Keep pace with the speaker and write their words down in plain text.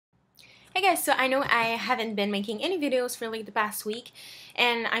Hey guys, so I know I haven't been making any videos for like the past week,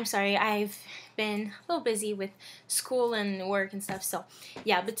 and I'm sorry, I've been a little busy with school and work and stuff, so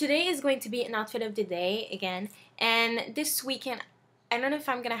yeah, but today is going to be an outfit of the day again, and this weekend, I don't know if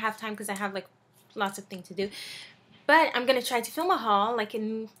I'm gonna have time because I have like lots of things to do, but I'm gonna try to film a haul, like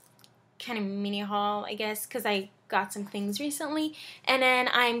a kind of mini haul, I guess, because I got some things recently, and then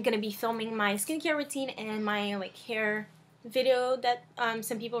I'm gonna be filming my skincare routine and my like hair video that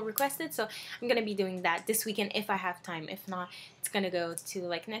some people requested, so I'm gonna be doing that this weekend if I have time. If not, it's gonna go to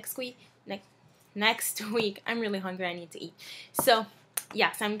like next week. Next week. I'm really hungry, I need to eat. So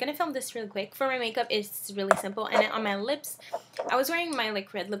yeah, so I'm gonna film this real quick. For my makeup, it's really simple, and then on my lips, I was wearing my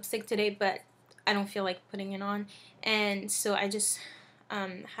like red lipstick today, but I don't feel like putting it on, and so I just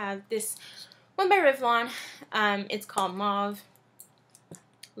have this one by Revlon. It's called Mauve.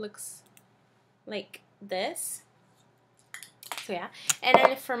 Looks like this. So yeah, and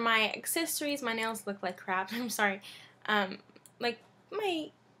then for my accessories, my nails look like crap. I'm sorry. Like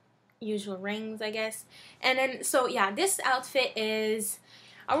my usual rings, I guess. And then so yeah, this outfit is,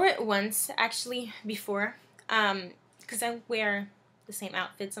 I wore it once actually before, because I wear the same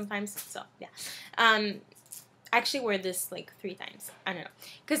outfit sometimes. So yeah, I actually wear this like 3 times. I don't know,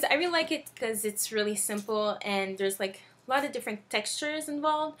 because I really like it because it's really simple and there's like a lot of different textures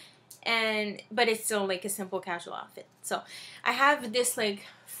involved, but it's still like a simple casual outfit. So I have this like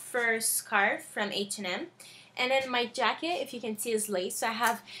fur scarf from H&M, and then my jacket, if you can see, is lace. So I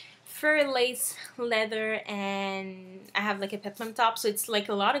have fur, lace, leather, and I have like a peplum top, so it's like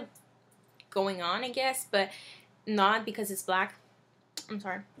a lot of going on, I guess, but not because it's black. I'm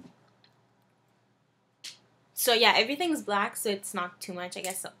sorry. So yeah, everything's black, so it's not too much, I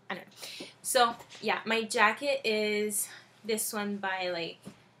guess. So I don't know. So yeah, my jacket is this one by like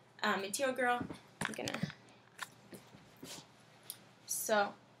Material Girl. I'm gonna. So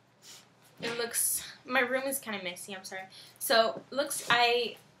it looks. My room is kind of messy. I'm sorry. So looks.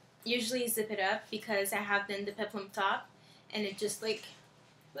 I usually zip it up because I have then the peplum top, and it just like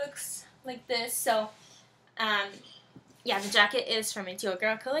looks like this. So yeah, the jacket is from Material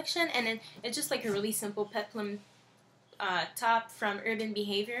Girl collection, and then it's just like a really simple peplum top from Urban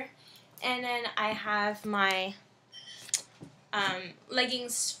Behavior, and then I have my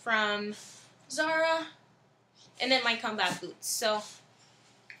leggings from Zara, and then my combat boots. So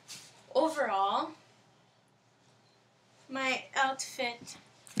overall, my outfit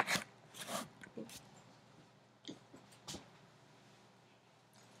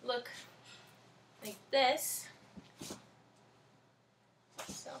look like this.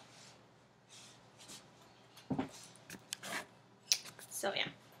 So yeah,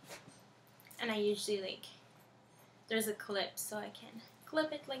 and I usually like, there's a clip so I can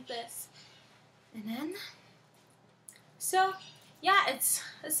clip it like this, and then so yeah, it's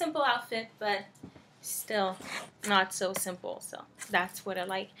a simple outfit but still not so simple, so that's what I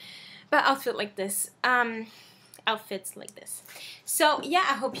like but outfits like this. So yeah,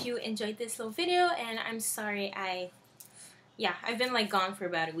 I hope you enjoyed this little video, and I'm sorry I've been like gone for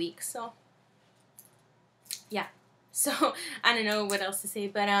about a week, so yeah. So I don't know what else to say,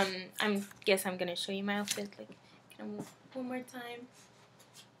 but I guess I'm gonna show you my outfit like kind of one more time.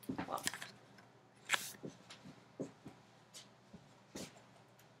 Well,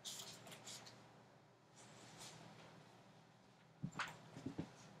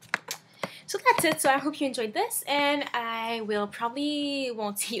 so that's it. So I hope you enjoyed this, and I will probably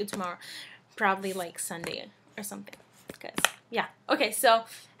won't see you tomorrow, probably like Sunday or something, because yeah. Okay, so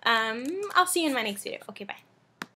I'll see you in my next video. Okay, bye.